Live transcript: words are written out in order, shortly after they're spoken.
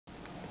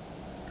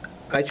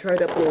I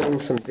tried uploading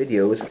some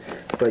videos,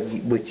 but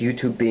with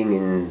YouTube being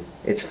in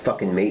its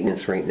fucking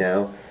maintenance right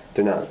now,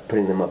 they're not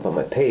putting them up on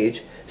my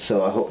page,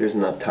 so I hope there's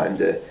enough time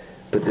to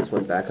put this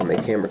one back on my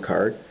camera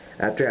card.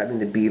 After having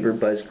the Beaver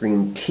Buzz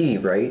Green Tea,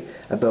 right,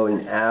 about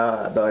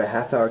a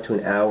half hour to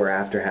an hour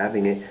after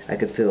having it, I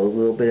could feel a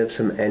little bit of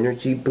some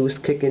energy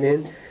boost kicking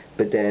in,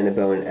 but then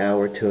about an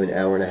hour to an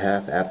hour and a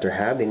half after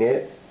having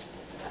it,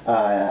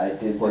 I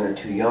did 1 or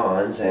 2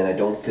 yawns, and I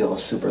don't feel a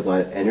super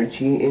lot of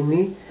energy in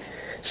me.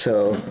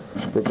 So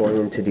we're going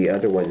into the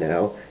other one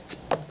now.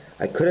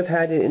 I could have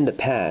had it in the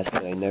past,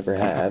 but I never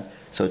have.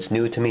 So it's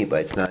new to me,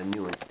 but it's not a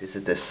new one. This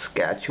is the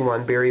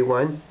Saskatchewan berry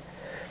one.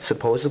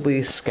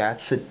 Supposedly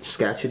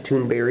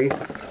Saskatoon berry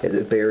is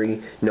a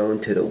berry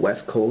known to the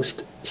west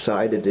coast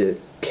side of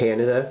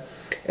Canada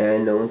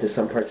and known to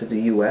some parts of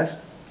the US.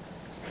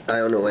 I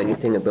don't know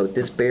anything about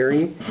this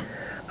berry.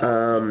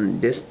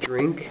 This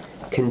drink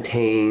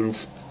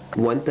contains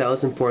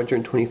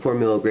 1,424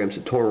 milligrams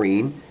of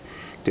taurine.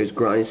 There's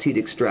grounded seed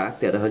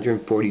extract at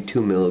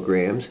 142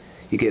 milligrams.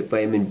 You get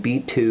vitamin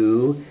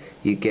B2,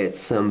 you get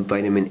some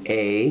vitamin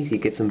A, you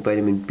get some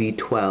vitamin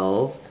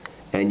B12,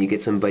 and you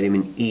get some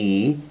vitamin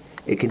E.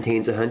 It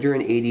contains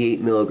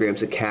 188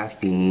 milligrams of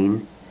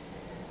caffeine.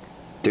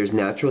 There's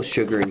natural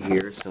sugar in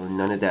here, so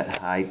none of that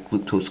high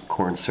fructose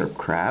corn syrup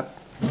crap.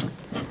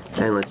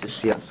 And let's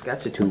just see how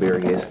Saskatoon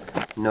berry is.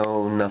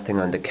 No, nothing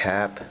on the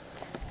cap.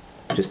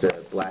 Just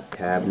a black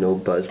tab, no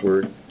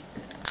buzzword.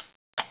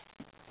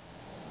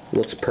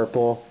 Looks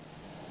purple.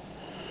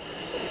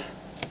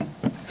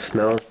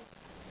 Smells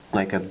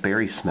like a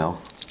berry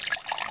smell.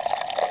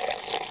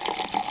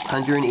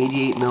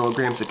 188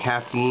 milligrams of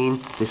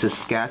caffeine. This is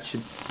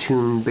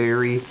Saskatoon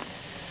berry.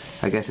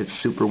 I guess it's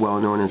super well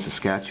known in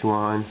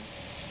Saskatchewan.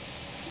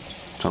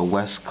 It's a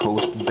west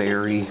coast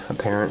berry,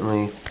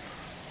 apparently.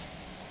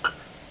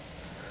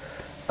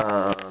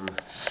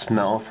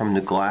 Smell from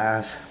the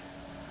glass.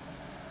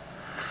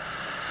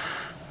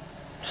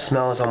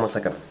 Smell is almost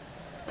like a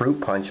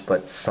fruit punch,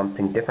 but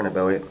something different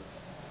about it.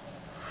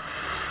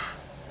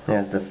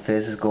 As the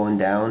fizz is going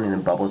down and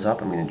it bubbles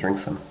up, I'm going to drink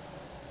some.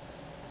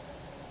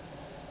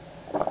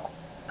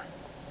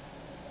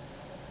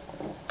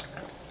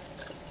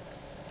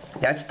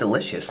 That's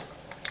delicious.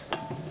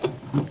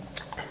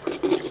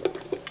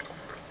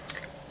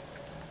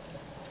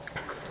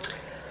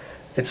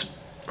 It's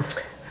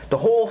the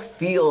whole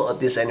feel of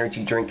this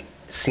energy drink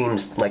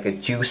seems like a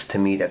juice to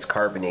me that's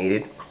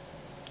carbonated.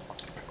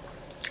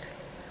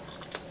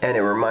 And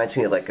it reminds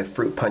me of like a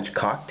fruit punch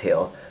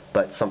cocktail,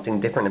 but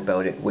something different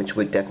about it, which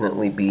would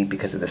definitely be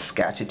because of the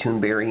Saskatoon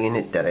berry in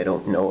it that I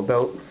don't know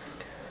about.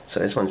 So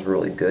this one's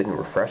really good and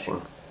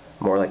refreshing.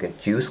 More like a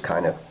juice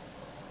kind of.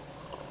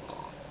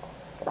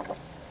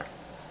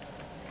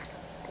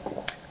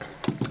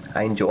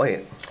 I enjoy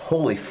it.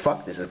 Holy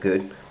fuck, this is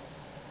good.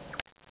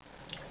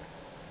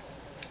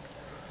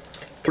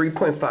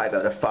 3.5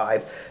 out of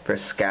 5 for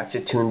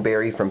Saskatoon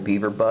berry from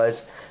Beaver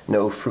Buzz.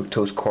 No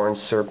fructose corn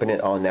syrup in it,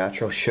 all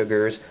natural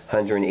sugars,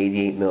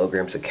 188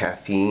 milligrams of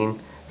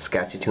caffeine.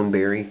 Saskatoon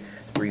berry,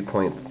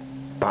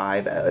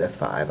 3.5 out of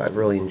 5. I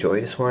really enjoy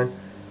this one.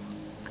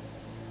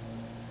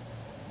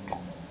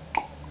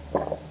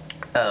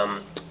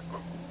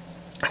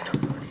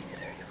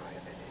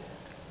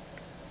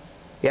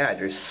 Yeah,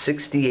 there's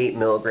 68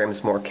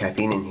 milligrams more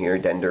caffeine in here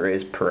than there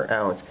is per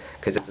ounce,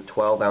 because it's a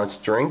 12-ounce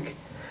drink,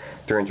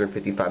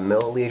 355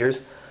 milliliters,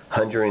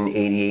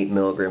 188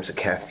 milligrams of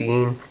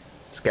caffeine.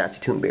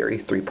 Saskatoon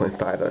berry,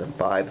 3.5 out of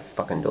 5.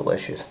 Fucking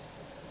delicious.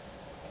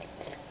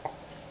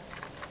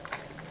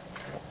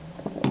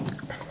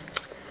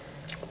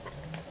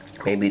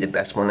 Maybe the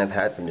best one I've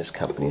had from this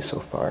company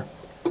so far.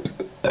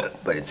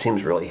 But it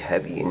seems really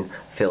heavy and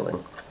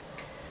filling.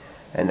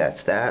 And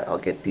that's that.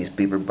 I'll get these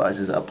Beaver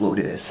Buzzes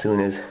uploaded as soon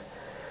as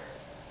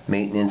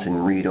maintenance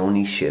and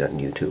read-only shit on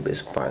YouTube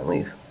is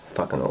finally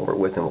fucking over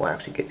with, and we'll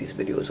actually get these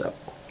videos up.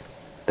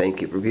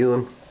 Thank you for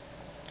viewing.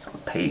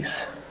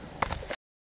 Peace.